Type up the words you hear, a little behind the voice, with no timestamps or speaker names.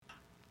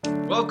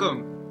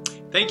Welcome.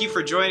 Thank you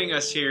for joining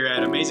us here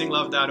at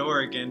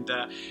AmazingLove.org. And,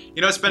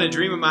 it's been a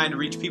dream of mine to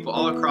reach people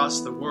all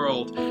across the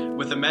world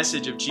with a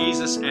message of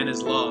Jesus and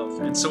His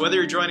love. And so whether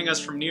you're joining us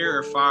from near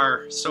or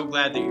far, so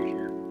glad that you're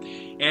here.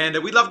 And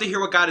we'd love to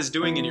hear what God is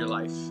doing in your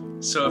life.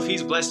 So if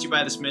He's blessed you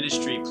by this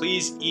ministry,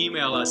 please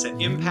email us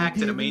at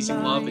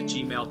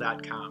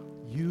impact@amazinglove@gmail.com.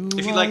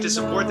 If you'd like to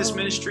support this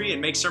ministry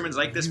and make sermons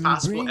like this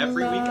possible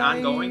every week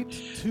ongoing,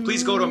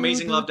 please go to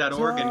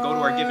AmazingLove.org and go to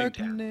our giving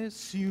tab.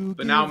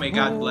 But now may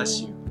God bless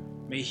you.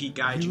 May He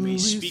guide you. May He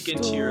speak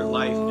into your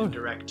life and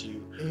direct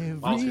you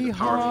all through the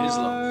power of His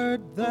love.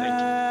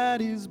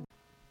 Thank you.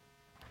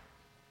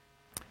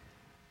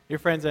 Dear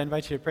friends, I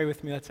invite you to pray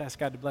with me. Let's ask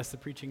God to bless the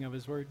preaching of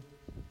His word.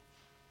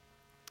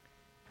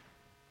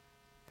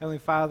 Heavenly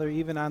Father,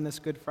 even on this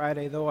Good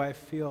Friday, though I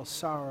feel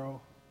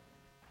sorrow,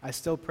 I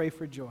still pray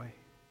for joy.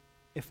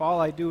 If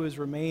all I do is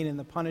remain in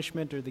the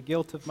punishment or the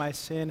guilt of my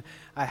sin,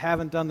 I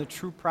haven't done the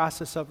true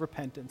process of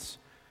repentance.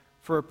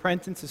 For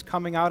repentance is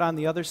coming out on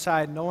the other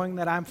side, knowing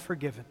that I'm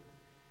forgiven,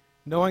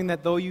 knowing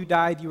that though you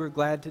died, you were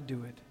glad to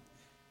do it.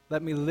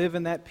 Let me live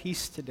in that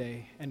peace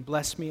today, and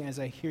bless me as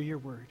I hear your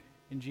word.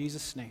 In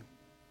Jesus' name,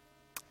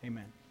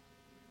 amen.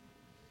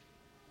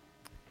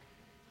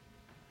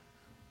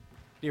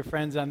 Dear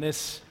friends, on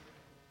this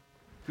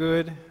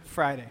Good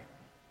Friday,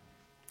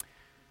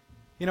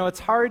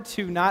 it's hard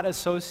to not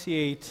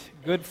associate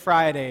Good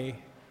Friday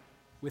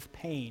with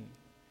pain.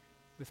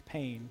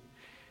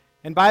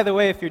 And by the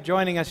way, if you're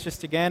joining us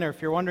just again, or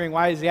if you're wondering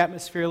why is the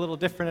atmosphere a little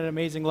different at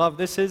Amazing Love,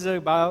 this is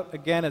about,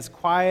 again, as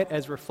quiet,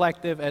 as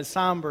reflective, as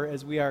somber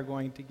as we are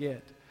going to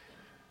get.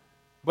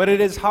 But it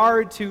is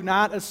hard to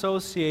not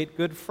associate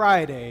Good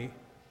Friday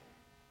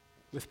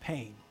with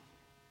pain.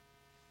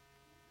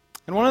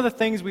 And one of the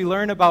things we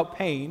learn about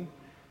pain,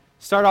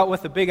 start out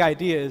with a big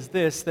idea, is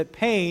this, that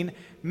pain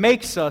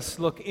makes us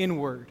look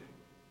inward.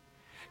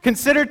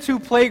 Consider two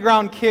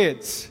playground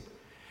kids.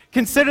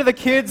 Consider the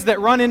kids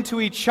that run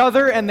into each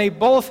other and they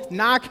both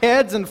knock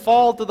heads and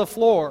fall to the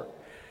floor.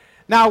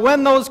 Now,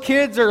 when those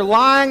kids are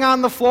lying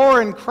on the floor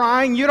and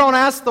crying, you don't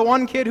ask the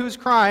one kid who's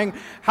crying,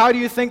 how do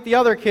you think the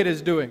other kid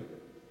is doing?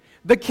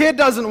 The kid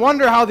doesn't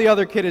wonder how the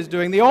other kid is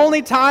doing. The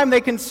only time they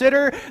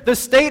consider the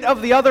state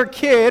of the other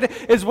kid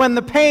is when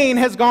the pain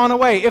has gone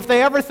away, if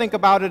they ever think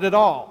about it at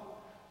all.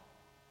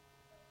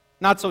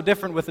 Not so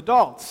different with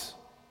adults.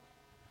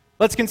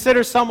 Let's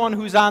consider someone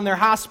who's on their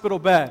hospital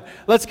bed.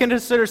 Let's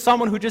consider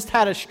someone who just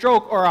had a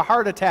stroke or a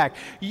heart attack.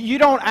 You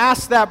don't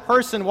ask that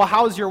person, well,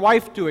 how's your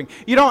wife doing?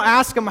 You don't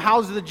ask them,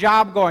 how's the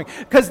job going?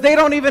 Because they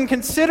don't even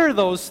consider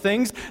those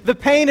things. The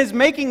pain is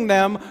making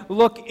them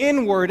look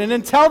inward. And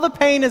until the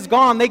pain is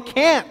gone, they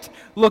can't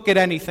look at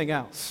anything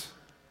else.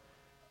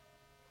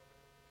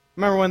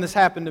 Remember when this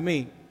happened to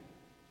me?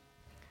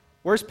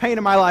 Worst pain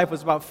in my life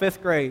was about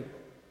 5th grade. I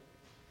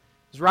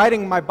was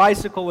riding my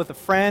bicycle with a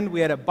friend.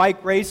 We had a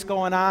bike race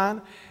going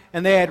on,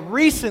 and they had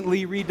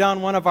recently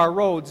redone one of our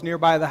roads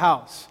nearby the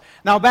house.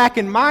 Now, back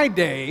in my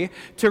day,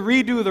 to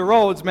redo the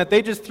roads meant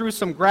they just threw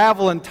some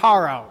gravel and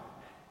tar out,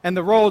 and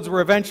the roads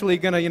were eventually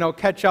going to,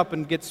 catch up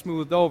and get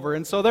smoothed over.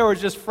 And so there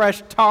was just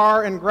fresh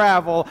tar and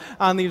gravel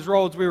on these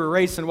roads we were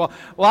racing. Well,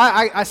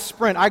 I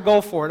sprint. I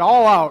go for it,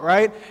 all out,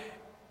 right?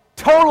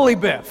 Totally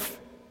biff.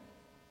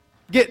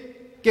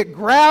 Get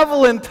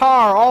gravel and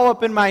tar all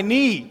up in my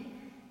knee.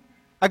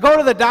 I go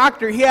to the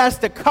doctor, he has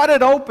to cut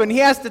it open, he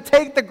has to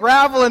take the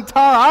gravel and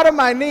tar out of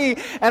my knee,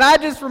 and I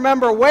just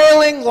remember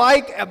wailing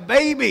like a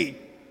baby.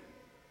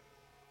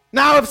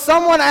 Now, if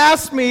someone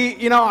asked me,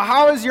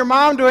 how is your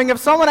mom doing? If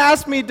someone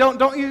asked me,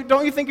 don't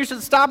you think you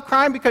should stop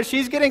crying because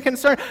she's getting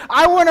concerned?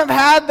 I wouldn't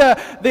have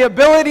had the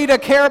ability to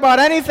care about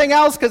anything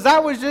else because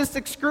that was just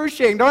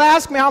excruciating. Don't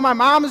ask me how my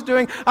mom is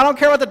doing. I don't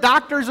care what the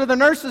doctors or the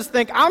nurses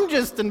think. I'm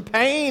just in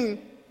pain.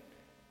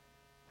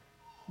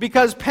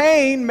 Because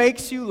pain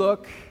makes you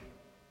look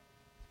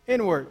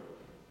inward.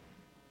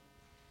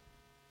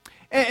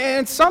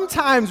 And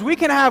sometimes we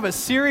can have a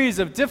series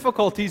of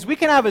difficulties, we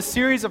can have a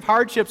series of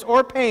hardships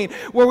or pain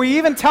where we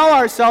even tell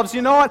ourselves,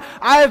 you know what,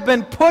 I have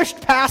been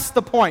pushed past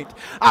the point.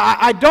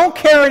 I don't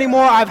care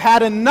anymore, I've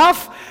had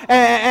enough.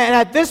 And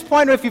at this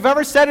point, if you've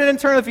ever said it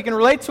internally, if you can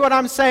relate to what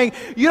I'm saying,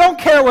 you don't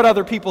care what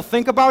other people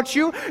think about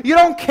you. You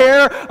don't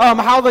care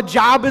how the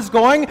job is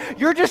going.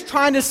 You're just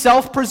trying to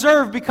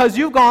self-preserve because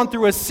you've gone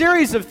through a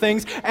series of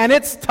things and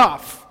it's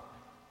tough.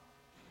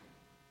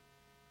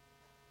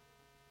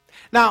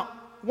 Now,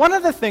 one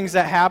of the things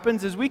that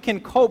happens is we can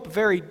cope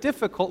very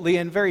difficultly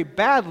and very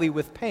badly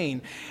with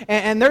pain.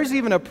 And there's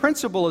even a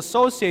principle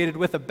associated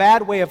with a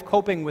bad way of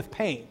coping with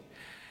pain.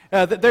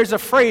 There's a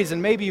phrase, and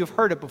maybe you've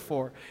heard it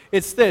before.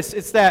 It's this,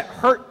 it's that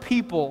hurt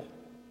people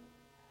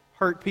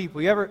hurt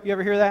people. You ever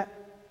hear that?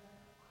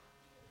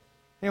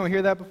 Anyone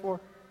hear that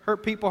before?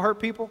 Hurt people hurt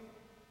people?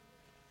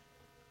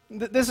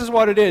 This is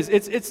what it is.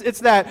 It's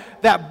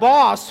that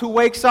boss who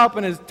wakes up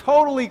and is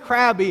totally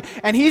crabby,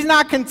 and he's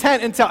not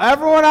content until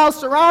everyone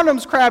else around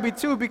him's crabby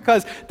too,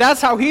 because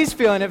that's how he's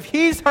feeling. If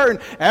he's hurting,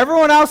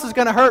 everyone else is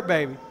going to hurt,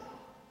 baby.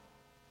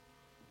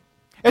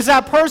 It's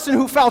that person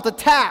who felt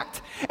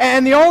attacked,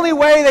 And the only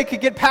way they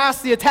could get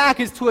past the attack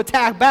is to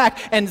attack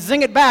back and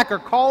zing it back or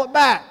call it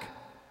back.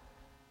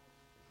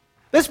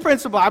 This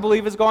principle, I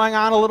believe, is going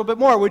on a little bit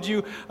more. Would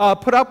you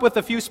put up with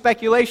a few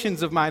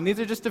speculations of mine? These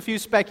are just a few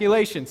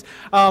speculations.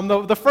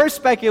 The first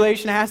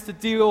speculation has to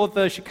deal with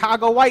the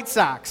Chicago White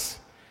Sox.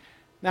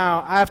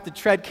 Now, I have to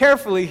tread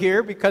carefully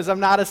here because I'm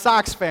not a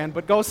Sox fan,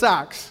 but go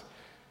Sox.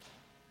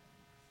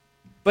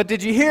 But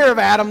did you hear of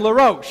Adam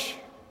LaRoche?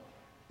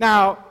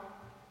 Now,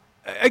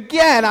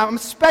 again, I'm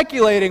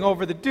speculating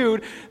over the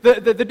dude.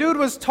 The dude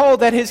was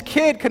told that his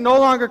kid could no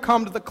longer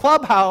come to the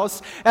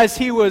clubhouse as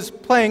he was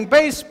playing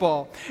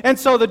baseball. And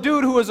so the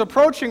dude who was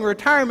approaching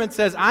retirement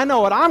says, I know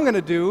what I'm going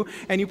to do,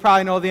 and you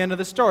probably know the end of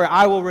the story.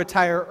 I will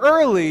retire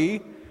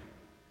early.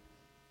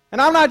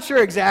 And I'm not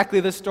sure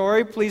exactly the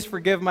story. Please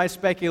forgive my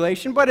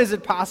speculation. But is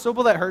it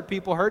possible that hurt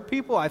people hurt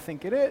people? I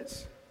think it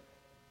is.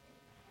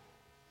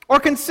 Or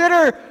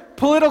consider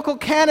political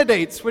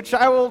candidates, which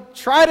I will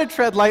try to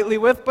tread lightly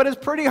with, but is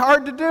pretty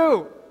hard to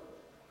do.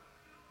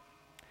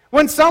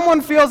 When someone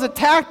feels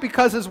attacked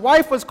because his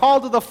wife was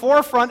called to the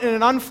forefront in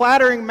an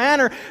unflattering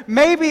manner,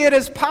 maybe it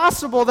is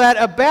possible that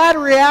a bad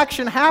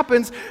reaction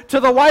happens to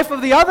the wife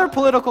of the other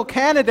political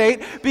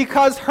candidate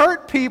because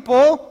hurt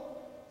people.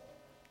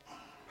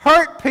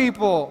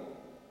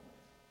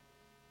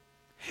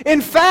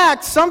 In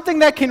fact, something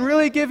that can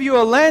really give you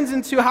a lens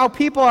into how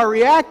people are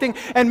reacting,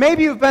 and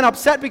maybe you've been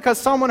upset because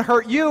someone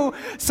hurt you,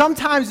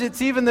 sometimes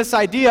it's even this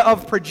idea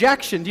of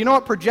projection. Do you know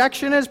what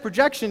projection is?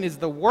 Projection is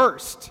the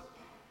worst.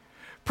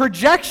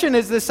 Projection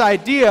is this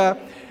idea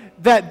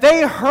that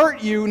they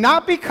hurt you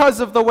not because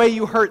of the way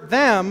you hurt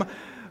them,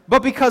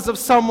 but because of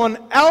someone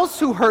else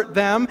who hurt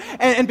them,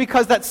 and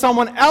because that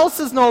someone else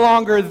is no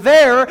longer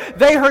there,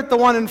 they hurt the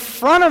one in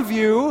front of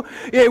you,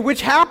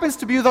 which happens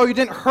to be though you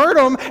didn't hurt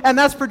them, and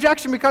that's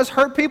projection because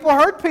hurt people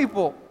hurt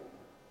people.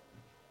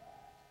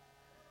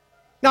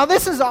 Now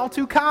this is all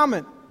too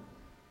common.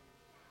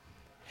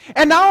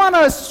 And now I want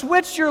to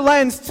switch your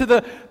lens to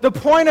the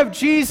point of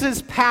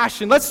Jesus'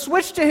 passion. Let's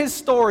switch to his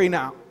story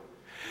now.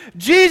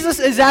 Jesus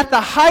is at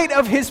the height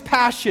of his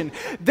passion.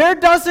 There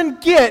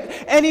doesn't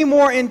get any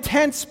more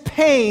intense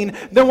pain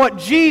than what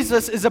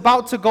Jesus is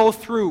about to go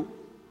through.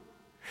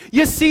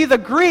 You see, the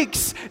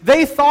Greeks,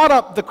 they thought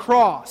up the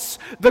cross.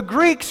 The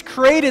Greeks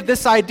created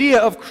this idea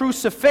of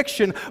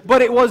crucifixion,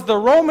 but it was the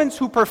Romans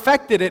who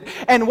perfected it.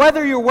 And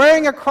whether you're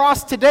wearing a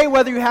cross today,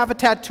 whether you have a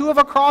tattoo of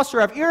a cross or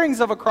have earrings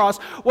of a cross,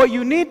 what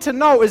you need to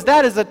know is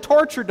that is a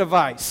torture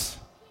device.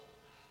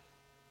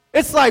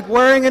 It's like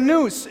wearing a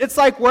noose. It's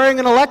like wearing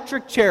an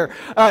electric chair.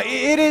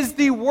 It is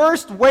the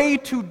worst way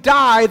to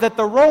die that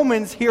the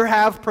Romans here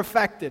have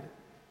perfected.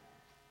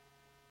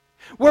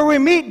 Where we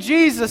meet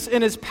Jesus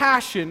in his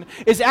passion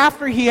is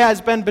after he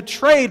has been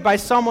betrayed by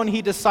someone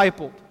he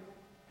discipled.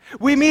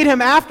 We meet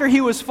him after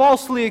he was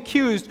falsely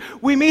accused.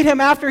 We meet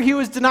him after he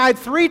was denied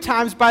 3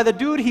 times by the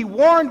dude he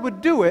warned would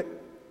do it.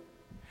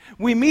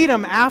 We meet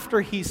him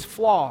after he's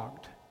flogged.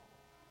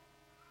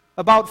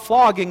 About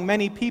flogging,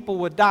 many people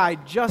would die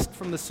just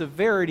from the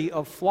severity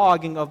of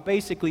flogging, of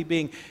basically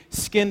being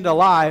skinned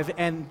alive.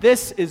 And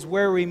this is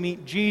where we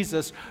meet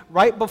Jesus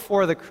right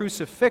before the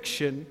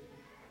crucifixion,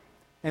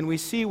 and we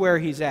see where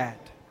he's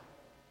at.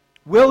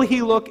 Will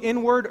he look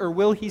inward or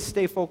will he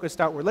stay focused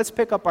outward? Let's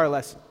pick up our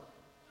lesson.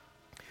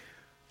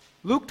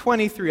 Luke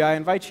 23, I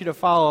invite you to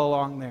follow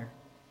along there.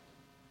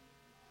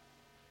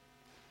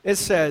 It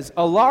says,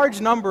 a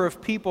large number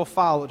of people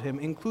followed him,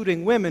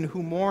 including women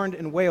who mourned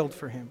and wailed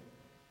for him.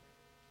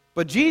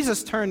 But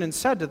Jesus turned and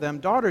said to them,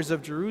 daughters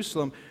of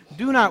Jerusalem,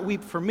 do not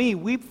weep for me,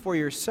 weep for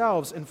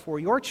yourselves and for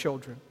your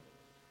children.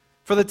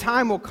 For the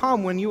time will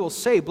come when you will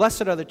say,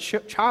 blessed are the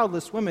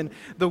childless women,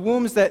 the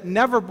wombs that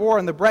never bore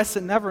and the breasts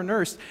that never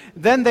nursed.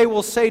 Then they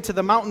will say to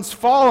the mountains,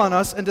 fall on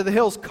us, and to the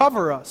hills,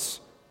 cover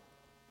us.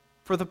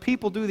 For the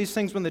people do these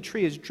things when the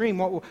tree is green.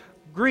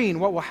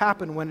 What will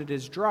happen when it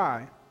is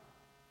dry?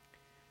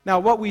 Now,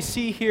 what we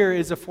see here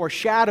is a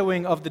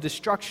foreshadowing of the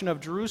destruction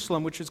of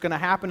Jerusalem, which was going to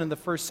happen in the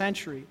first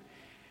century.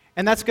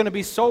 And that's going to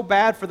be so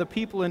bad for the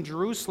people in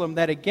Jerusalem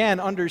that,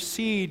 again, under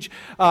siege,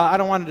 I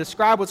don't want to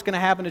describe what's going to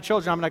happen to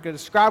children. I'm not going to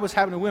describe what's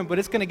happening to women, but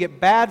it's going to get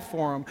bad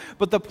for them.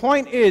 But the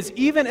point is,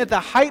 even at the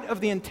height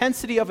of the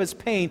intensity of his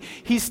pain,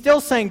 he's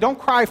still saying, don't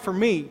cry for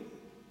me,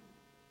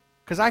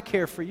 because I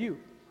care for you.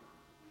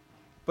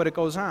 But it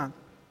goes on.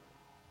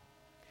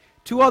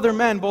 2 other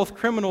men, both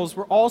criminals,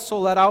 were also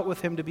led out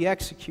with him to be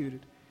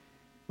executed.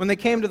 When they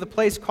came to the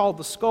place called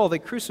the Skull, they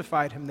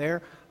crucified him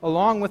there,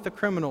 along with the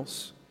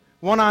criminals,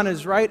 one on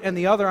his right and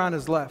the other on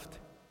his left.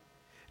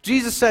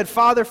 Jesus said,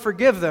 Father,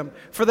 forgive them,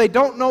 for they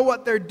don't know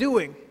what they're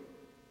doing.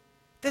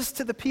 This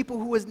to the people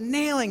who was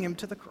nailing him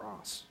to the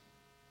cross.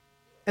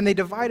 And they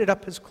divided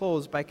up his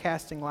clothes by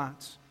casting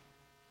lots.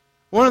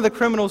 One of the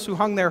criminals who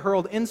hung there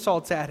hurled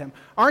insults at him.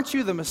 Aren't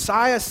you the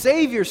Messiah?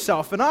 Save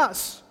yourself and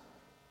us.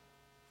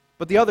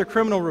 But the other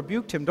criminal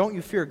rebuked him. Don't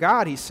you fear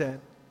God, he said,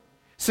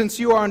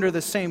 since you are under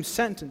the same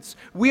sentence.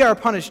 We are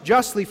punished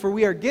justly, for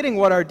we are getting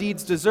what our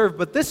deeds deserve,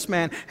 but this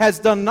man has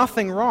done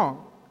nothing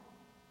wrong.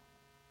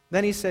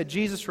 Then he said,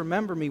 Jesus,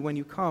 remember me when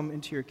you come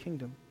into your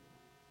kingdom.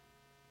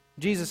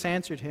 Jesus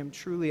answered him,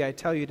 "Truly I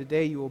tell you,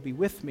 today you will be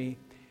with me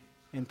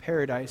in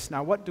paradise."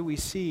 Now, what do we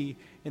see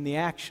in the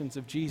actions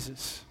of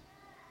Jesus?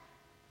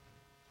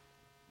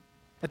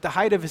 At the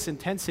height of his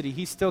intensity,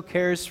 he still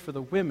cares for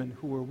the women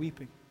who were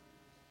weeping.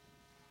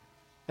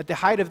 At the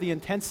height of the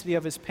intensity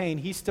of his pain,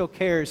 he still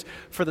cares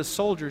for the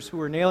soldiers who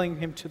were nailing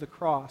him to the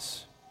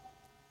cross.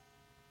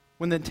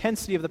 When the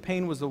intensity of the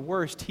pain was the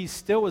worst, he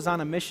still was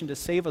on a mission to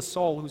save a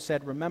soul who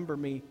said, "Remember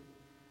me."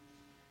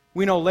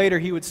 We know later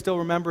he would still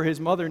remember his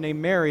mother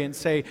named Mary and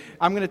say,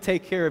 "I'm going to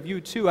take care of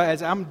you too.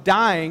 As I'm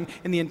dying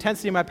in the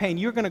intensity of my pain,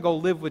 you're going to go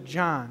live with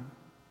John."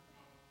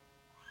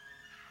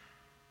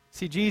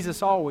 See,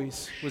 Jesus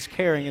always was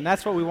caring, and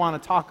that's what we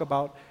want to talk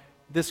about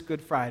this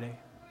Good Friday.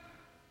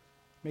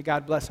 May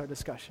God bless our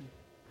discussion.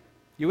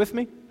 You with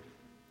me?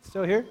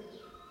 Still here?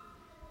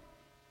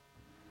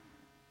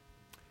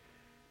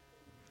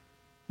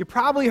 You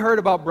probably heard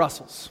about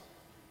Brussels.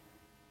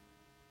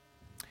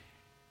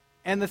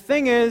 And the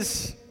thing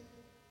is,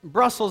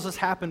 Brussels has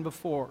happened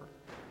before.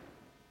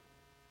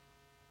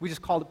 We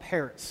just called it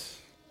Paris.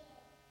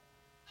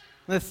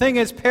 And the thing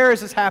is,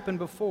 Paris has happened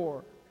before.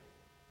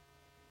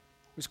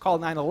 It was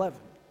called 9/11.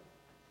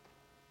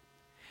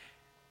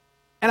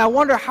 And I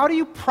wonder, how do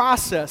you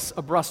process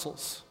a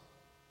Brussels?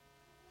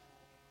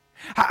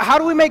 How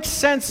do we make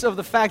sense of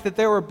the fact that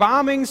there were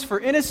bombings for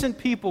innocent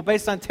people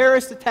based on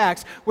terrorist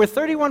attacks where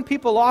 31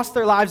 people lost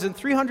their lives and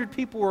 300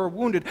 people were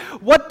wounded?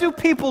 What do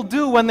people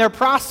do when they're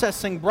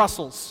processing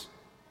Brussels?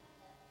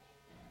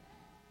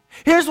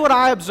 Here's what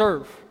I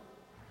observe.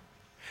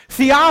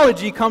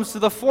 Theology comes to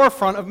the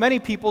forefront of many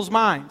people's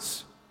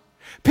minds.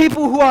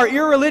 People who are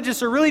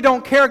irreligious or really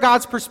don't care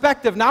God's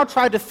perspective now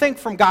try to think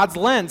from God's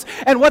lens.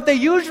 And what they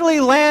usually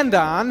land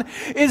on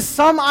is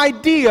some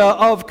idea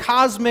of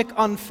cosmic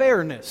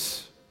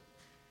unfairness.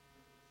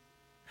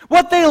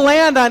 What they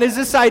land on is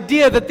this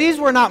idea that these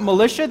were not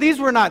militia, these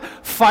were not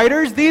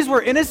fighters, these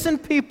were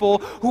innocent people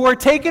who were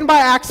taken by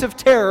acts of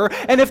terror.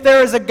 And if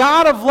there is a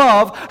God of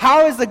love,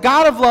 how is the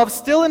God of love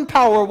still in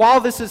power while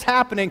this is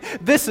happening?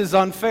 This is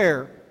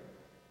unfair.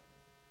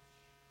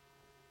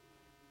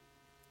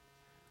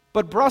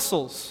 But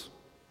Brussels,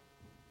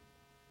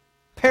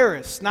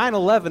 Paris,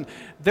 9/11,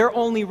 they're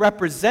only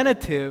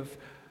representative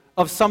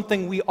of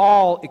something we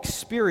all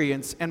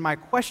experience. And my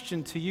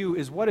question to you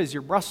is, what is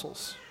your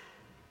Brussels?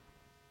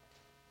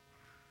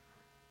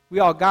 We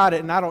all got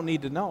it, and I don't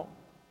need to know.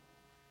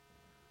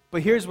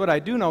 But here's what I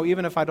do know,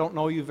 even if I don't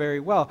know you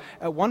very well.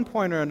 At one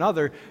point or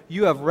another,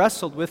 you have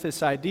wrestled with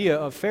this idea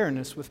of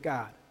fairness with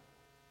God.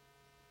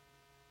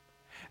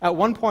 At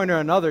one point or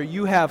another,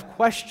 you have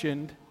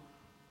questioned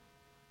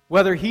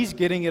whether He's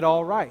getting it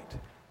all right.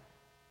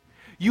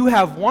 You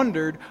have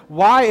wondered,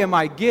 why am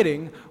I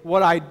getting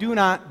what I do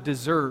not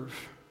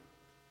deserve?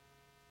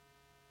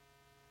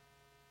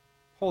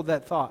 Hold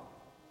that thought.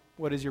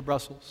 What is your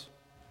Brussels?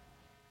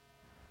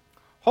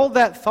 Hold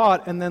that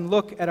thought and then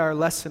look at our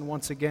lesson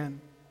once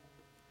again.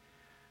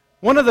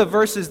 One of the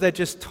verses that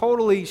just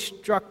totally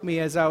struck me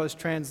as I was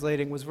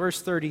translating was verse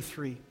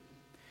 33.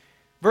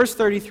 Verse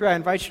 33, I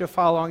invite you to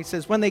follow along. It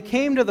says, "When they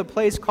came to the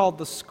place called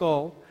the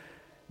Skull,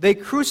 they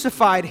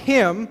crucified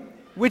Him,"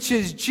 which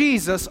is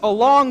Jesus,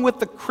 "along with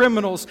the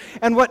criminals."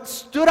 And what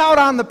stood out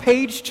on the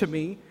page to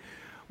me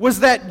was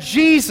that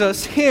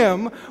Jesus,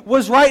 Him,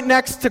 was right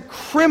next to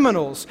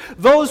criminals,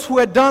 those who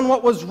had done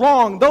what was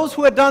wrong, those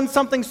who had done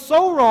something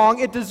so wrong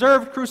it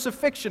deserved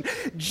crucifixion.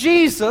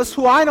 Jesus,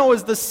 who I know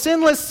is the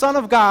sinless Son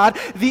of God,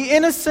 the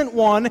innocent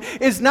one,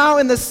 is now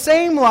in the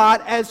same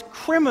lot as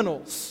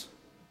criminals.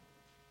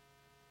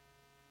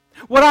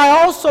 What I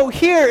also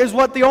hear is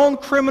what the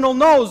old criminal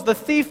knows. The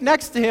thief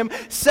next to him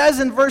says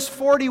in verse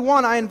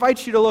 41, I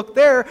invite you to look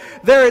there.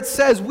 There it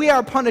says, "We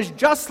are punished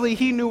justly.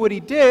 He knew what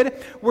he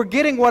did. We're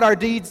getting what our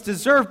deeds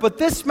deserve. But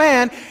this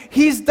man,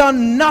 he's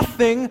done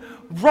nothing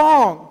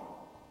wrong."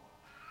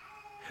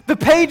 The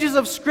pages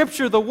of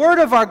Scripture, the Word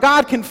of our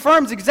God,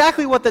 confirms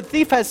exactly what the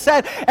thief has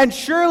said. And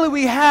surely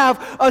we have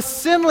a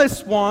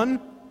sinless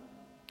one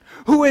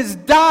who is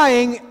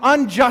dying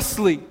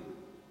unjustly,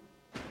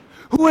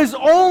 who is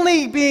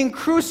only being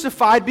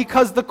crucified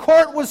because the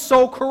court was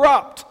so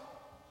corrupt.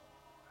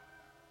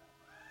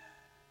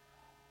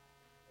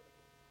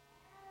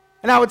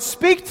 And I would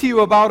speak to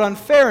you about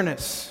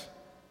unfairness.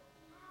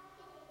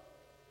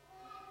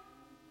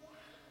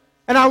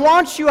 And I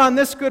want you on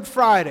this Good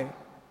Friday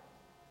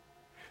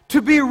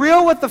to be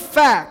real with the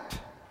fact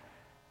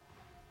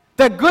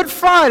that Good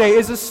Friday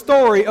is a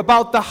story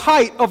about the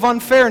height of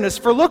unfairness.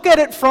 For look at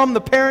it from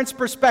the parent's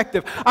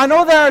perspective. I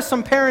know there are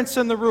some parents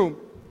in the room.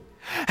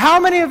 How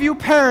many of you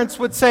parents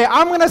would say,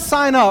 I'm going to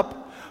sign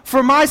up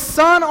for my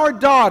son or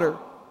daughter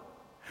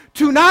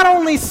to not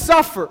only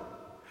suffer,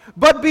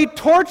 but be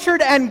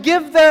tortured and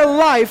give their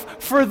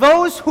life for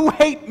those who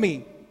hate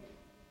me?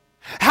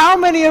 How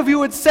many of you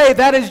would say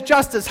that is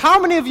justice? How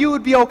many of you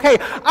would be okay?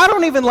 I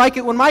don't even like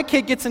it when my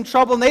kid gets in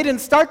trouble and they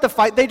didn't start the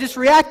fight, they just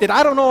reacted.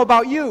 I don't know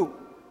about you.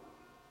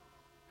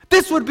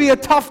 This would be a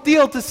tough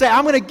deal to say,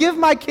 I'm going to give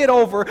my kid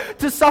over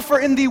to suffer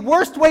in the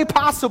worst way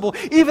possible,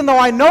 even though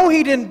I know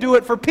he didn't do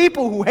it, for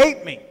people who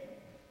hate me.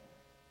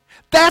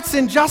 That's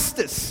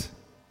injustice.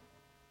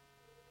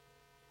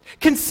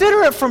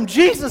 Consider it from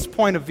Jesus'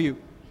 point of view.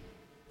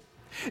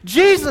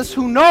 Jesus,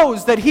 who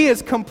knows that he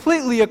is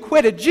completely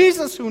acquitted,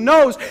 Jesus, who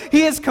knows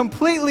he is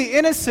completely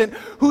innocent,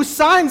 who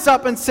signs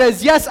up and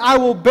says, yes, I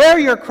will bear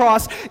your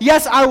cross,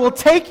 yes, I will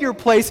take your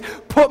place,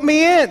 put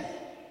me in.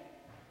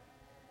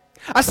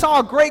 I saw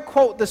a great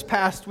quote this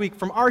past week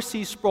from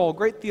R.C. Sproul,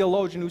 great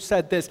theologian, who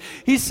said this.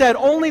 He said,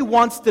 only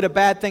once did a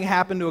bad thing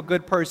happen to a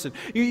good person.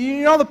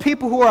 You know the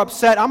people who are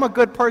upset, I'm a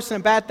good person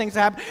and bad things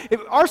happen.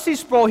 R.C.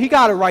 Sproul, he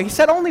got it right. He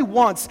said only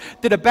once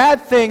did a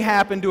bad thing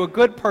happen to a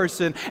good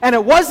person, and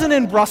it wasn't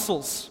in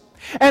Brussels.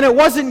 And it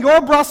wasn't your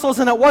Brussels,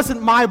 and it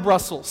wasn't my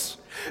Brussels.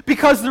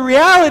 Because the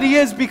reality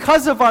is,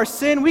 because of our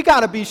sin, we got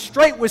to be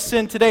straight with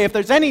sin today. If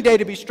there's any day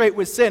to be straight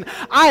with sin,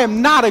 I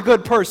am not a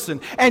good person,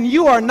 and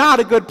you are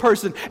not a good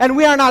person, and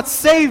we are not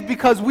saved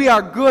because we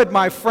are good,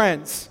 my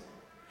friends.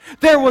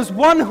 There was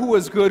one who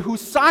was good, who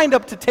signed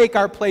up to take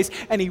our place,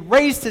 and he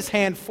raised his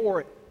hand for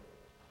it.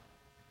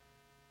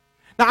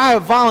 Now, I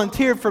have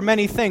volunteered for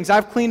many things.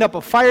 I've cleaned up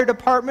a fire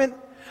department.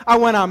 I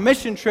went on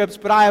mission trips,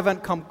 but I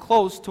haven't come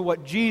close to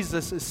what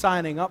Jesus is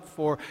signing up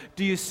for.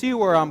 Do you see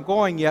where I'm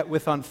going yet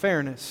with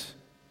unfairness?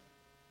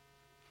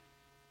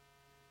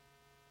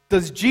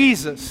 Does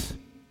Jesus,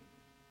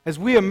 as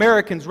we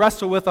Americans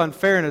wrestle with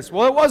unfairness,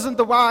 well, it wasn't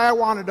the way I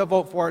wanted to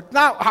vote for it,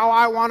 not how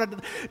I wanted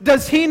to.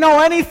 Does he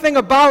know anything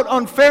about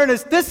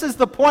unfairness? This is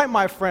the point,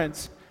 my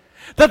friends,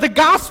 that the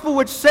gospel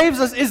which saves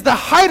us is the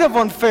height of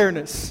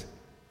unfairness.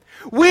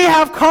 We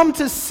have come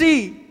to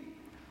see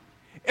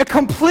a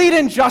complete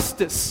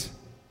injustice.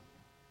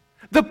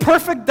 The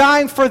perfect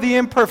dying for the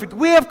imperfect.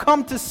 We have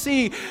come to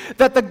see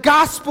that the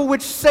gospel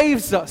which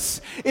saves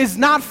us is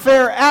not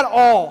fair at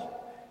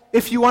all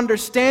if you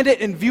understand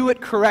it and view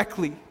it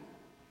correctly.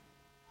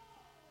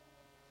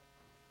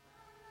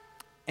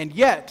 And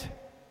yet,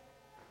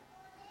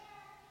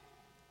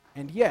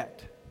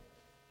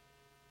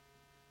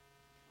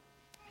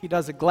 he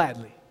does it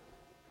gladly.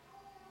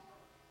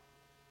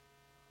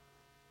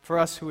 For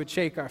us who would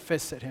shake our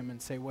fists at him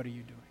and say, what are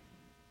you doing?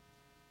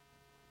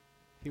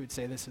 He would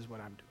say, this is what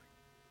I'm doing.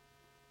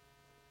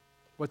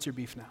 What's your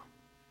beef now?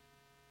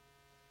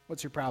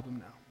 What's your problem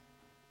now?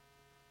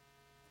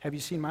 Have you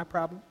seen my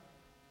problem?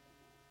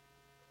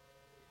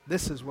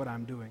 This is what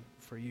I'm doing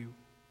for you.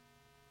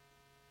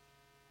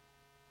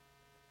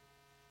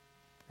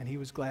 And he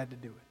was glad to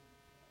do it.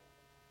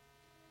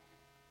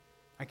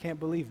 I can't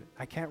believe it.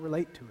 I can't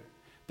relate to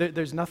it.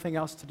 There's nothing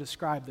else to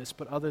describe this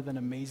but other than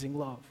amazing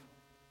love.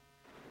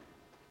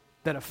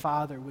 That a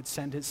father would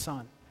send his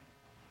son.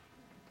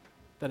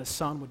 That a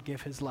son would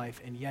give his life,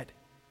 and yet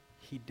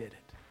he did it.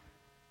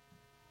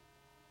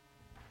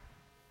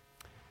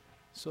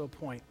 So a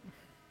point.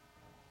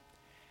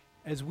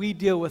 As we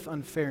deal with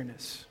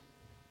unfairness,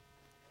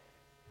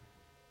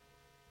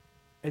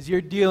 as you're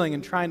dealing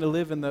and trying to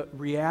live in the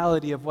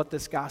reality of what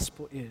this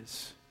gospel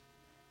is,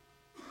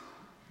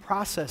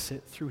 process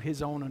it through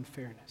his own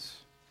unfairness.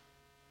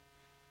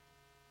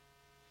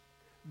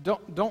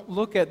 Don't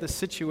look at the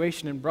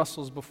situation in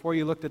Brussels before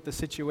you looked at the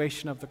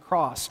situation of the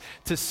cross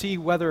to see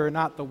whether or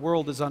not the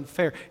world is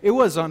unfair. It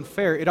was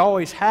unfair. It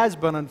always has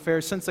been unfair.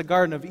 Since the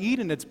Garden of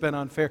Eden, it's been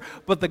unfair.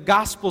 But the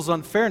gospel's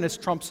unfairness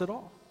trumps it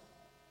all.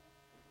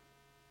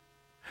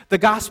 The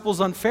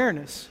gospel's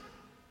unfairness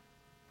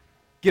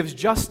gives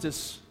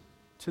justice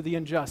to the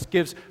unjust,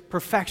 gives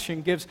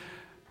perfection, gives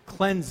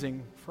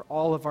cleansing for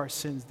all of our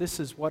sins. This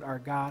is what our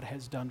God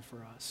has done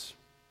for us.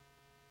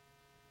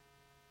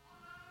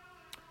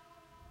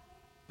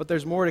 But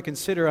there's more to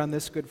consider on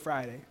this Good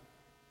Friday.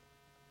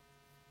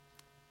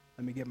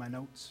 Let me get my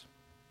notes.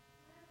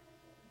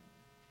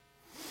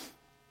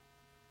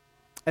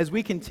 As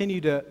we continue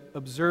to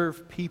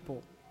observe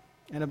people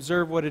and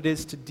observe what it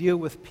is to deal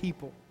with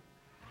people,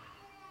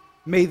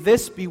 may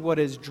this be what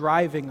is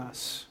driving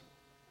us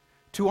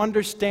to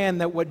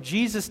understand that what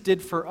Jesus did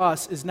for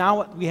us is now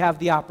what we have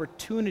the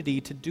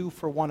opportunity to do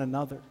for one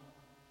another.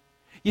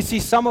 You see,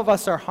 some of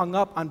us are hung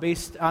up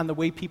based on the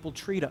way people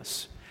treat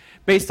us,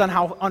 based on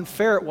how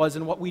unfair it was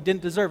and what we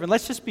didn't deserve. And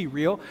let's just be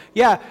real.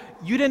 Yeah,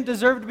 you didn't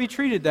deserve to be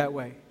treated that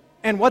way.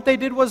 And what they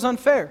did was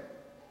unfair.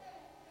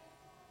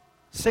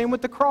 Same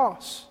with the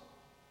cross.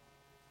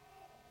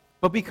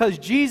 But because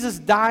Jesus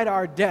died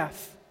our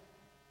death,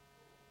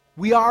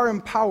 we are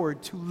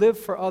empowered to live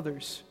for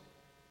others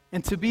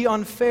and to be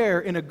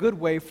unfair in a good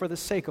way for the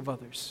sake of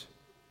others.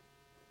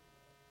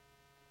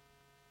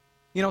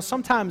 You know,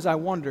 sometimes I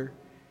wonder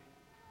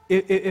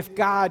if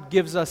God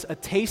gives us a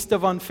taste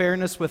of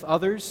unfairness with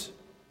others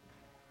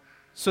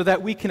so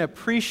that we can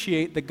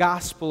appreciate the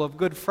gospel of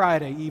Good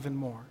Friday even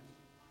more.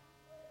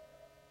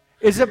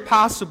 Is it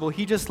possible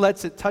he just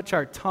lets it touch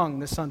our tongue,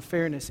 this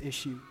unfairness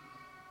issue,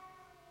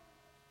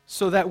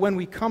 so that when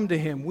we come to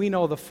him, we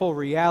know the full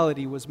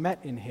reality was met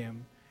in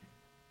him?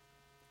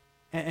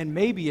 And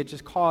maybe it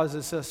just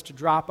causes us to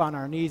drop on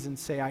our knees and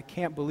say, I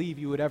can't believe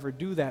you would ever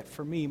do that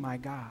for me, my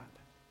God.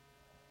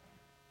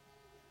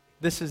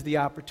 This is the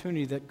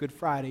opportunity that Good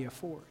Friday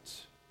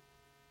affords.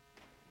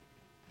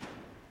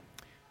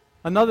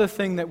 Another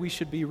thing that we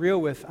should be real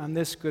with on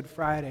this Good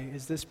Friday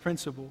is this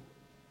principle.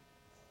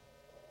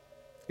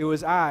 It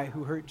was I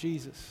who hurt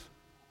Jesus.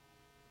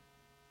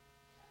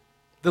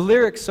 The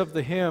lyrics of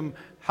the hymn,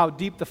 How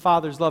Deep the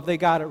Father's Love, they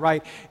got it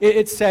right.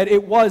 It said,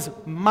 it was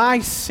my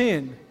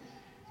sin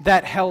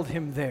that held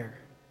him there.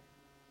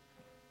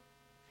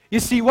 You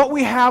see, what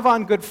we have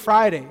on Good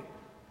Friday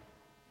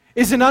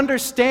is an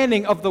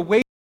understanding of the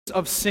wages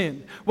of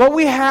sin. What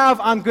we have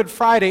on Good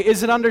Friday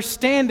is an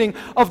understanding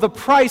of the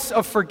price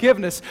of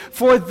forgiveness.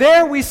 For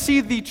there we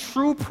see the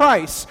true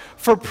price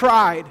for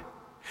pride.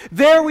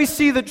 There we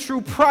see the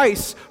true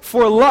price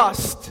for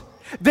lust.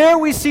 There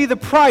we see the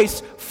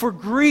price for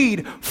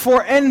greed,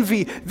 for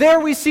envy. There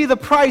we see the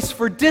price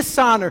for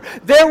dishonor.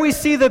 There we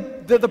see the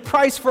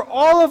price for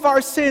all of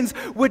our sins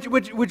which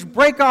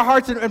break our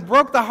hearts and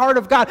broke the heart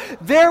of God.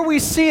 There we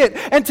see it.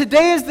 And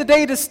today is the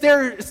day to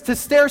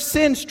stare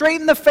sin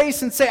straight in the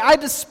face and say, I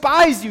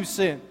despise you,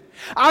 sin.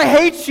 I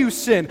hate you,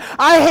 sin.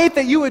 I hate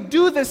that you would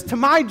do this to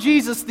my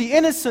Jesus, the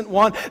innocent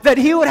one, that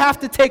he would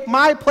have to take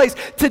my place.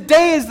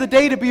 Today is the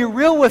day to be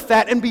real with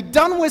that and be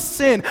done with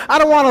sin. I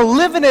don't want to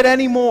live in it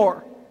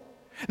anymore.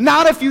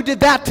 Not if you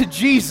did that to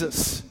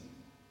Jesus.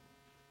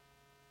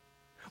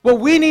 What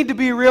we need to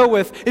be real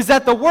with is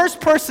that the worst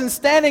person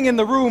standing in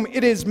the room,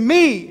 it is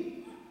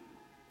me.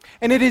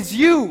 And it is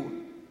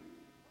you.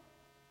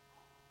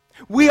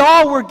 We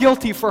all were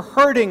guilty for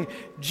hurting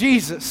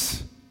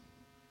Jesus.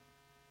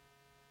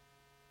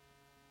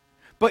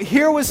 But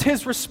here was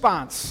his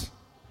response.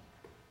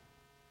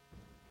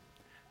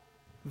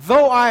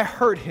 Though I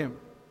hurt him,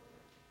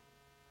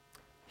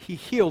 he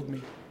healed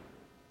me.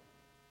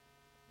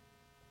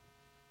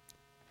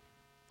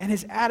 And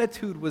his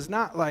attitude was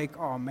not like,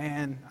 oh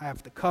man, I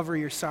have to cover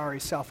your sorry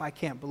self. I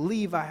can't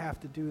believe I have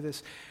to do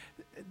this.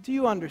 Do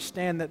you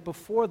understand that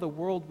before the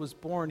world was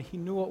born, he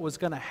knew what was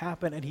going to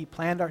happen and he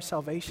planned our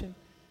salvation?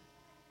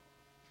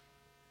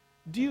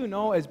 Do you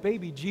know as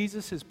baby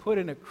Jesus is put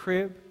in a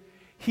crib,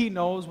 he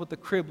knows what the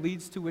crib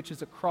leads to, which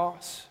is a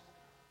cross?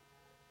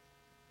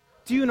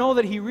 Do you know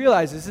that he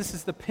realizes this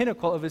is the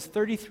pinnacle of his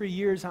 33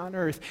 years on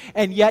earth,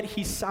 and yet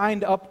he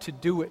signed up to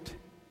do it?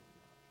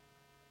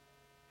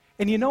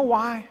 And you know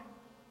why?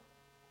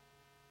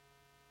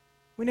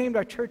 We named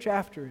our church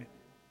after it.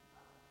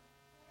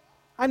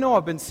 I know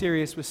I've been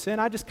serious with sin.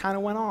 I just kind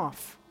of went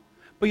off.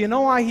 But you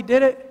know why he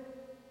did it?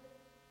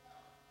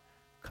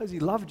 Because he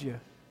loved you.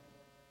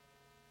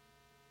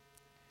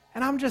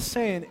 And I'm just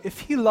saying, if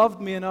he loved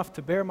me enough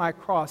to bear my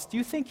cross, do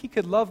you think he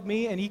could love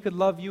me and he could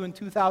love you in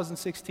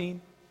 2016?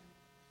 Do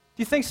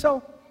you think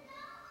so?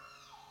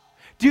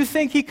 Do you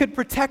think he could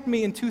protect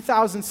me in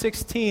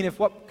 2016 if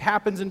what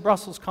happens in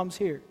Brussels comes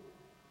here?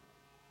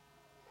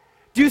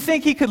 Do you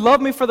think he could love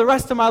me for the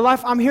rest of my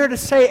life? I'm here to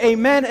say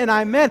amen and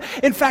amen.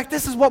 In fact,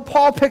 this is what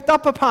Paul picked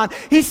up upon.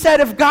 He said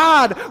if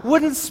God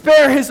wouldn't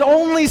spare his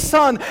only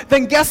son,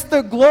 then guess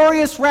the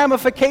glorious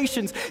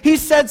ramifications. He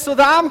said, so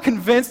that I'm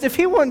convinced if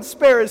he wouldn't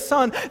spare his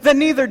son, then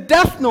neither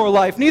death nor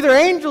life, neither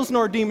angels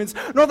nor demons,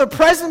 nor the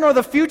present nor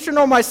the future,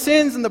 nor my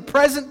sins in the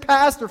present,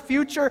 past, or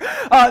future,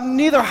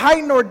 neither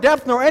height nor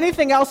depth nor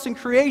anything else in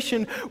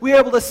creation will be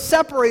able to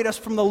separate us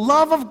from the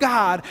love of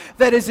God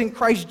that is in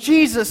Christ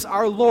Jesus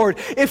our Lord.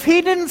 If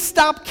he didn't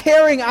stop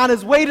caring on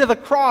his way to the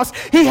cross,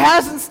 he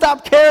hasn't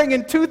stopped caring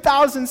in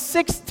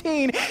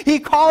 2016. He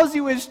calls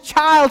you his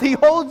child. He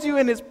holds you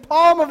in his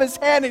palm of his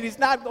hand, and he's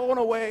not going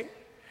away.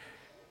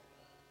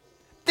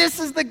 This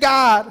is the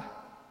God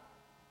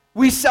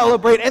we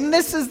celebrate, and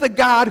this is the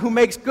God who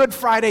makes Good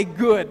Friday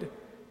good,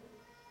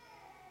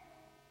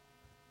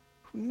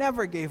 who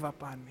never gave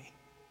up on me.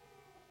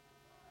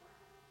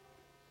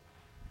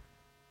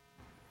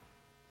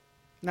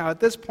 Now, at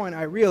this point,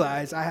 I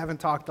realize I haven't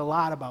talked a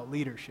lot about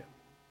leadership.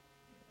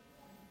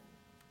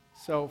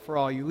 So for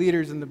all you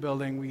leaders in the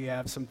building, we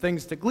have some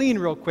things to glean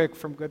real quick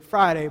from Good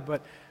Friday,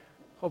 but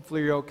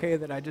hopefully you're okay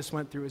that I just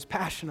went through his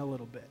passion a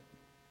little bit.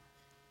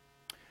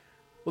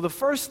 Well, the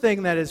first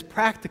thing that is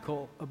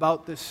practical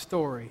about this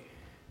story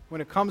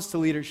when it comes to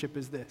leadership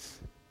is this.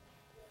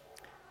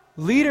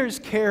 Leaders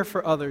care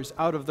for others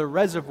out of the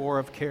reservoir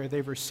of care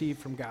they've received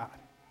from God.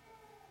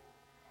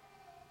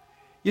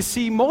 You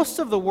see, most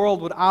of the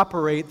world would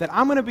operate that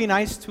I'm going to be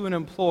nice to an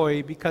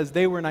employee because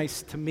they were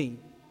nice to me.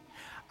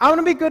 I'm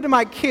going to be good to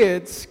my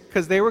kids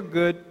because they were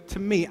good to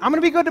me. I'm going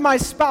to be good to my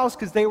spouse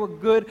because they were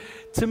good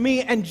to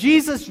me. And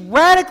Jesus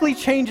radically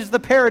changes the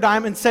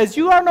paradigm and says,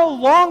 you are no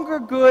longer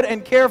good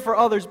and care for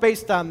others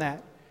based on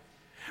that.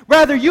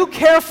 Rather, you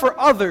care for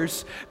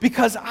others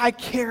because I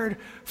cared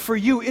for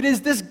you. It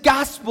is this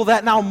gospel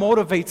that now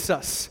motivates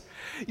us.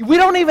 We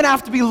don't even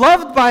have to be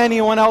loved by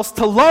anyone else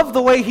to love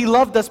the way he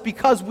loved us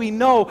because we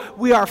know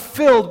we are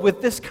filled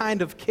with this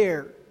kind of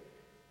care.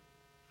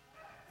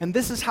 And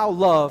this is how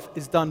love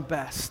is done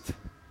best.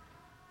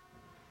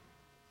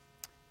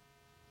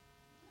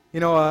 You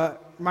know,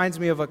 reminds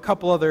me of a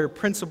couple other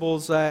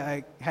principles.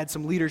 I had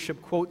some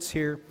leadership quotes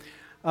here.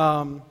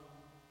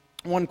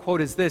 One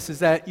quote is this, is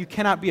that you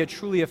cannot be a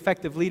truly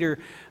effective leader,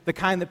 the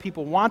kind that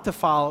people want to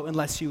follow,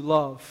 unless you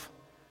love.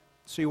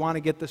 So you want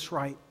to get this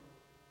right.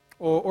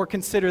 Or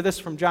consider this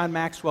from John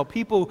Maxwell.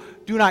 People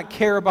do not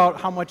care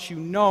about how much you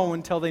know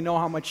until they know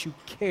how much you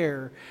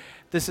care.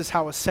 This is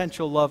how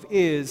essential love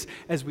is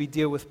as we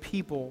deal with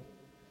people.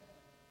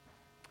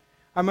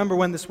 I remember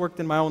when this worked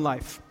in my own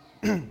life.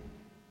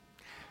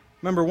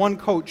 Remember one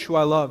coach who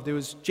I loved. It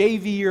was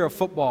JV year of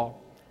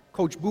football,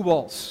 Coach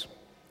Boo-Balls.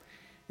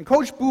 And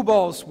Coach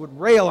Boo-Balls would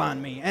rail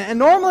on me. And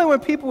normally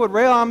when people would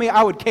rail on me,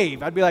 I would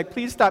cave. I'd be like,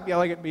 please stop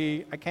yelling at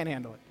me. I can't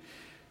handle it.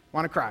 I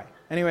want to cry.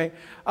 Anyway,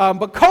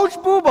 but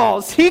Coach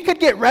Boo-Balls, he could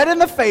get red in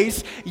the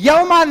face,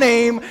 yell my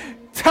name,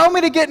 tell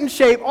me to get in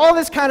shape, all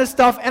this kind of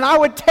stuff, and I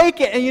would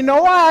take it. And you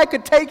know why I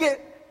could take it?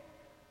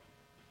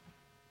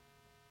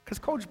 Because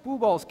Coach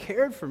Boo-Balls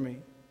cared for me.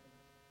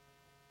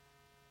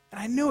 And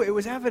I knew it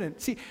was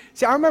evident. See,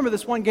 I remember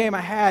this one game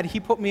I had, he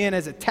put me in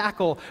as a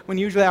tackle when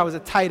usually I was a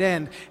tight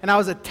end, and I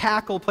was a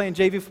tackle playing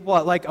JV football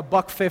at like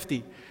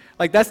 $1.50.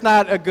 Like, that's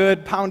not a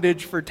good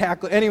poundage for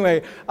tackle.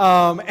 Anyway,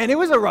 and it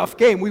was a rough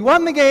game. We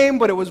won the game,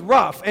 but it was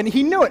rough, and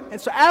he knew it. And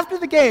so after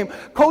the game,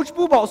 Coach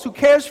Boo-Balls, who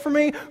cares for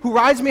me, who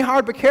rides me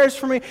hard but cares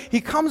for me,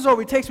 he comes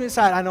over, he takes me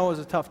aside. I know it was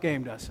a tough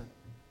game, Dustin.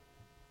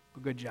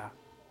 But good job.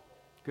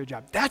 Good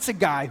job. That's a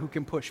guy who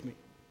can push me.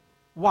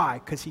 Why?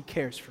 Because he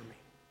cares for me.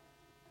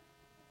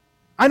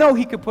 I know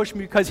he could push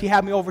me because he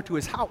had me over to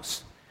his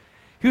house.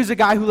 He was a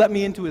guy who let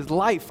me into his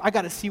life. I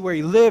got to see where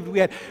he lived. We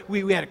had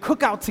a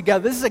cookout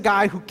together. This is a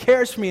guy who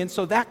cares for me, and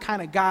so that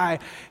kind of guy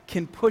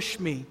can push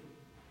me.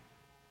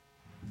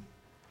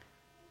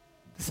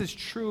 This is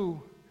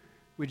true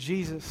with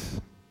Jesus.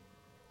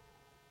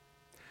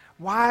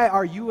 Why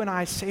are you and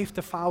I safe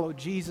to follow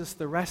Jesus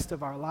the rest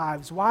of our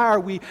lives? Why are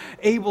we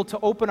able to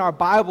open our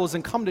Bibles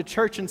and come to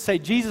church and say,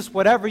 Jesus,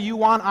 whatever you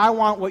want, I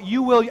want. What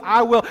you will,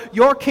 I will.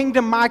 Your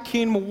kingdom, my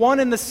kingdom,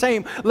 one and the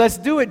same. Let's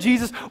do it,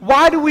 Jesus.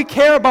 Why do we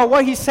care about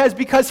what he says?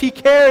 Because he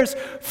cares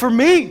for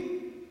me.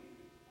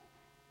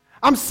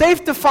 I'm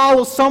safe to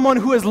follow someone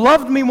who has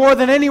loved me more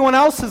than anyone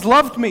else has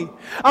loved me.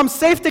 I'm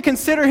safe to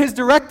consider his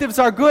directives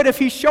are good if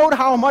he showed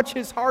how much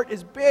his heart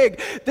is big.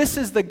 This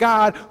is the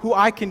God who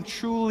I can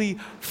truly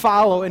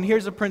follow. And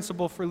here's a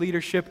principle for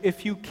leadership.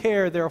 If you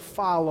care, they'll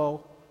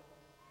follow.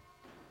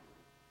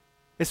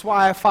 It's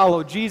why I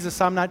follow Jesus.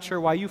 I'm not sure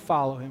why you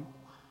follow him.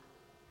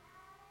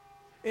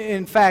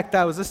 In fact,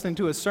 I was listening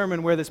to a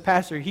sermon where this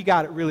pastor, he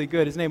got it really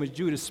good. His name is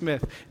Judah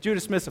Smith. Judah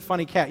Smith's a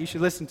funny cat. You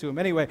should listen to him.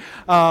 Anyway,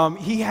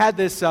 he had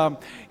this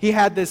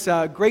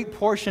great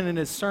portion in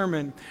his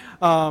sermon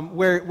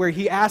where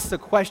he asked the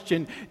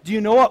question, do you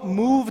know what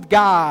moved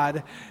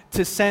God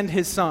to send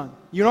his son?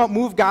 You know what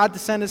moved God to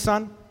send his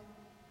son?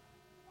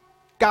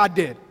 God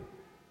did.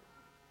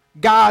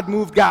 God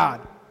moved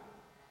God.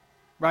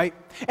 Right?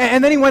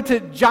 And then he went to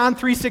John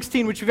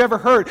 3:16, which you've ever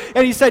heard.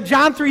 And he said,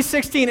 John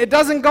 3:16, it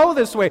doesn't go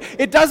this way.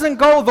 It doesn't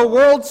go, the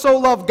world so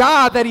loved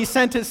God that he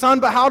sent his son,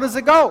 but how does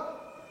it go?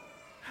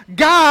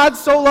 God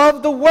so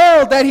loved the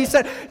world that he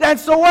said. And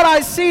so what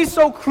I see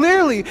so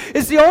clearly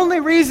is the only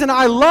reason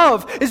I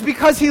love is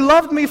because he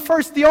loved me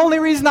first. The only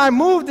reason I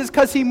moved is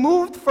because he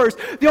moved first.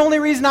 The only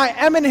reason I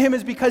am in him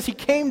is because he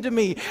came to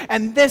me.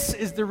 And this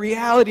is the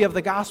reality of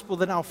the gospel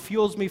that now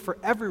fuels me for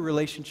every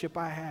relationship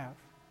I have.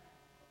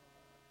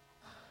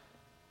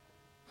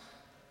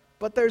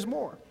 But there's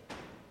more.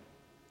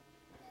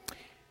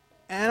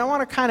 And I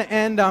want to kind of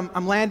end,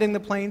 I'm landing the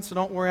plane, so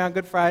don't worry, on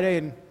Good Friday,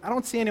 and I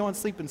don't see anyone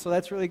sleeping, so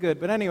that's really good.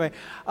 But anyway,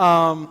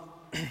 how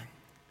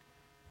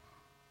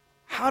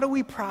do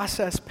we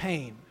process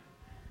pain?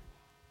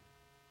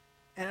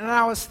 And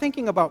I was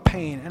thinking about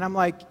pain, and I'm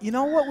like, you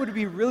know what would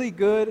be really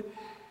good?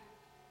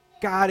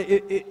 God,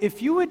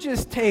 if you would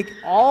just take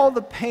all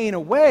the pain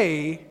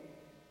away,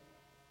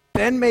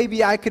 then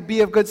maybe I could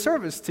be of good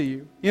service to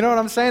you. You know what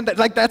I'm saying?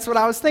 That's what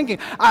I was thinking.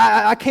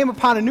 I came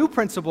upon a new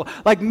principle.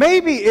 Like,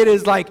 maybe it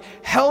is like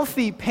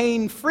healthy,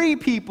 pain-free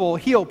people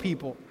heal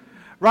people,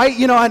 right?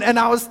 You know, and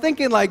I was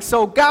thinking like,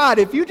 so God,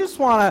 if you just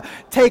want to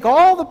take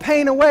all the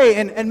pain away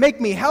and make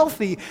me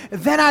healthy,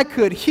 then I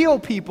could heal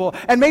people,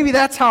 and maybe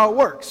that's how it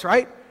works,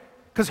 right?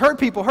 Because hurt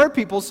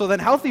people, so then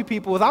healthy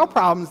people without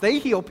problems, they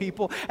heal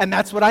people, and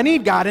that's what I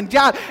need, God. And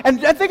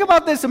think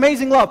about this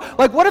amazing love.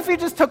 Like, what if he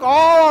just took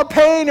all our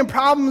pain and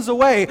problems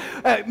away?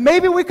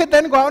 Maybe we could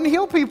then go out and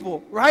heal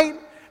people, right?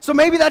 So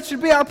maybe that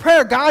should be our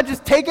prayer. God,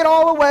 just take it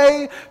all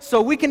away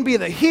so we can be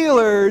the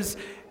healers.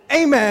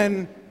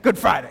 Amen. Good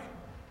Friday.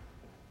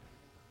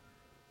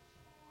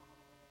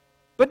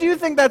 But do you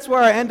think that's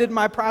where I ended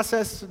my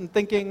process and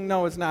thinking,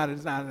 no, it's not.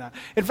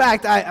 In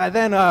fact,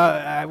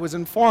 I was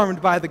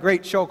informed by the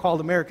great show called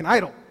American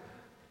Idol.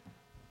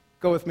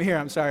 Go with me here,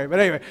 I'm sorry.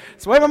 But anyway,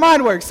 it's the way my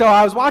mind works. So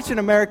I was watching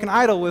American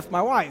Idol with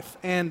my wife,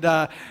 and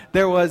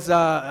there was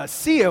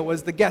Sia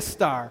was the guest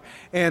star.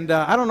 And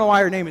I don't know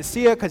why her name is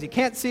Sia, because you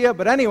can't see her.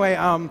 But anyway,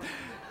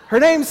 her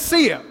name's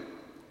Sia.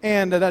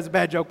 And that's a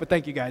bad joke, but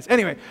thank you guys.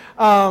 Anyway,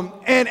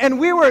 and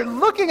we were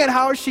looking at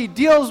how she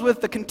deals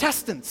with the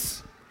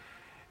contestants.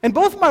 And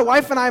both my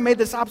wife and I made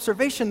this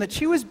observation that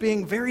she was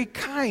being very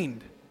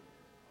kind.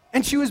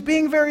 And she was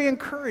being very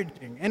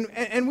encouraging.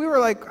 And we were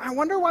like, I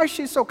wonder why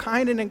she's so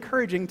kind and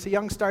encouraging to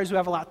young stars who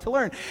have a lot to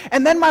learn.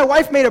 And then my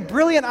wife made a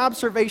brilliant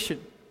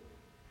observation.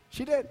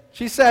 She did.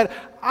 She said,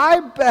 I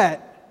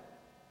bet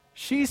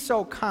she's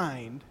so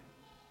kind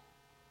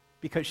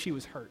because she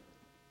was hurt.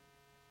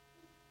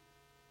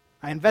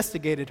 I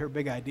investigated her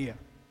big idea.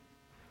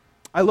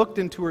 I looked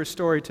into her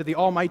story to the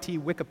almighty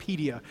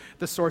Wikipedia,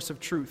 the source of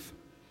truth.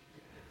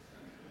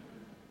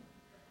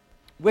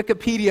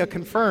 Wikipedia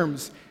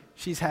confirms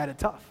she's had it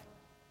tough.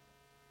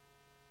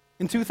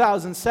 In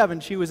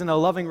 2007, she was in a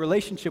loving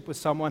relationship with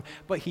someone,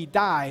 but he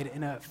died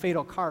in a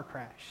fatal car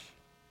crash.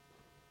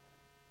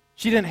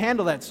 She didn't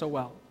handle that so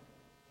well.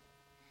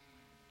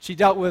 She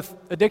dealt with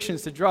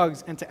addictions to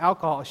drugs and to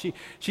alcohol. She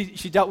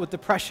dealt with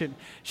depression.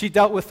 She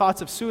dealt with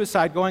thoughts of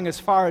suicide, going as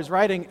far as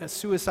writing a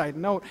suicide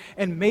note.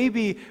 And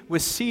maybe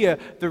with Sia,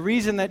 the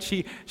reason that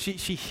she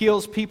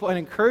heals people and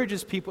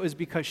encourages people is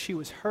because she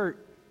was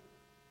hurt.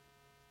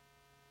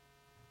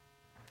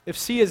 If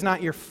Sia is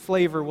not your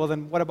flavor, well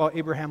then what about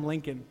Abraham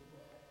Lincoln?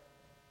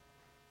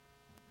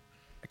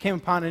 I came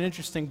upon an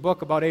interesting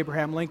book about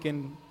Abraham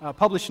Lincoln,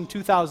 published in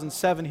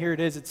 2007. Here it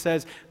is. It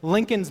says,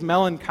 Lincoln's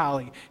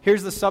Melancholy.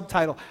 Here's the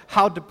subtitle,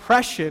 How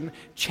Depression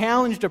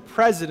Challenged a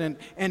President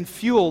and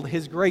Fueled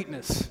His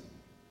Greatness.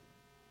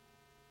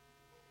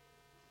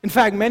 In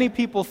fact, many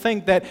people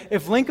think that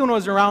if Lincoln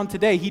was around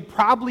today, he'd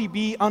probably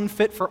be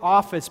unfit for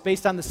office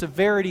based on the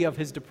severity of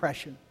his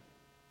depression.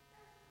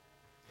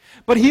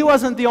 But he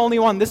wasn't the only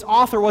one. This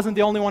author wasn't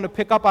the only one to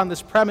pick up on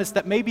this premise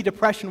that maybe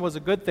depression was a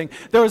good thing.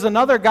 There was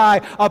another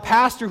guy, a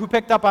pastor, who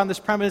picked up on this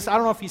premise. I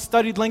don't know if he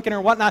studied Lincoln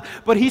or whatnot,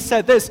 but he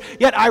said this,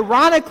 yet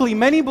ironically,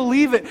 many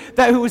believe it,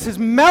 that it was his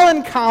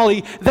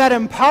melancholy that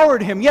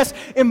empowered him. Yes,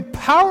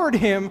 empowered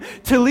him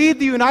to lead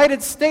the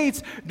United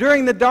States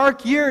during the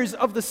dark years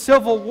of the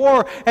Civil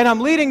War. And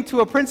I'm leading to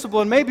a principle,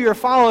 and maybe you're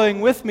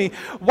following with me.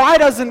 Why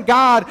doesn't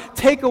God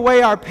take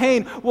away our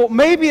pain? Well,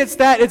 maybe it's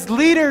that it's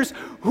leaders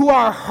who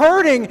are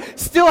hurting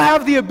still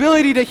have the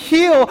ability to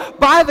heal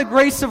by the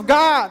grace of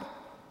God.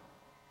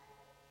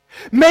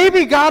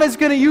 Maybe God is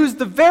going to use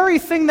the very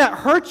thing that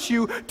hurts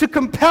you to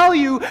compel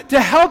you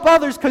to help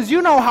others because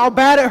you know how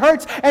bad it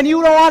hurts and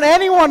you don't want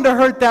anyone to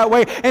hurt that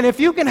way. And if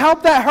you can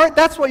help that hurt,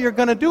 that's what you're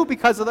going to do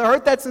because of the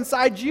hurt that's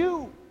inside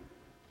you.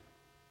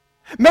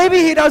 Maybe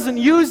He doesn't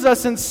use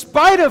us in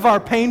spite of our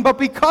pain, but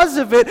because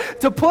of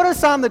it, to put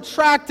us on the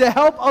track to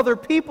help other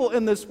people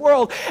in this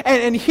world.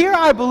 And here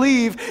I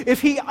believe,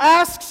 if He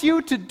asks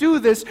you to do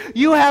this,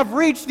 you have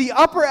reached the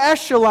upper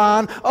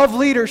echelon of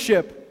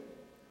leadership.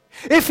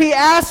 If He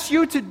asks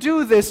you to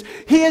do this,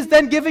 He is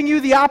then giving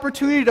you the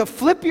opportunity to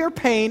flip your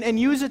pain and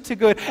use it to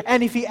good.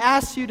 And if He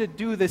asks you to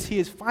do this, He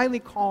is finally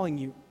calling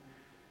you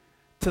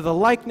to the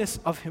likeness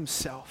of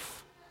Himself,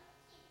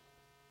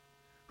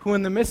 who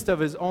in the midst of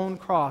His own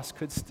cross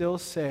could still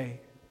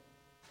say,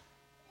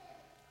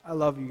 I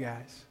love you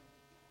guys.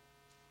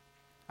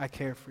 I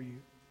care for you,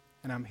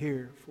 and I'm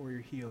here for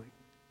your healing.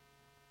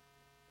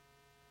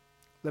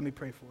 Let me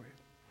pray for you.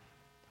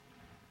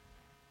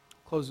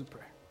 Close with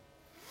prayer.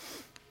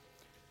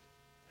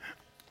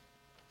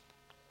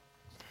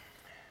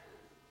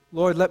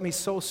 Lord, let me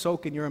so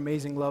soak in your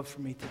amazing love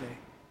for me today.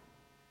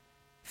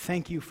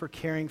 Thank you for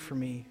caring for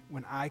me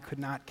when I could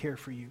not care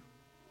for you.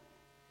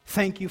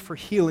 Thank you for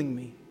healing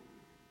me,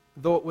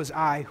 though it was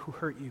I who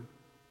hurt you.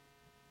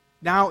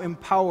 Now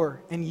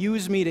empower and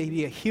use me to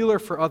be a healer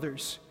for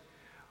others,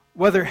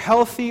 whether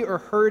healthy or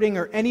hurting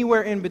or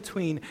anywhere in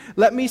between.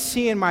 Let me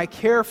see in my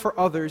care for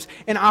others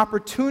an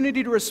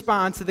opportunity to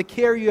respond to the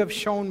care you have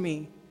shown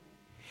me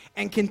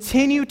and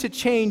continue to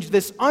change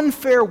this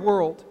unfair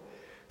world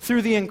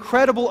through the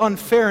incredible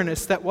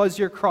unfairness that was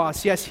your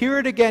cross. Yes, hear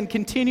it again.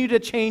 Continue to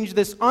change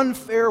this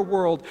unfair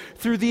world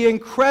through the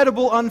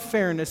incredible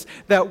unfairness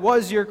that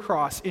was your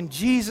cross. In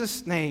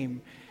Jesus'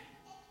 name,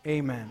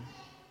 amen.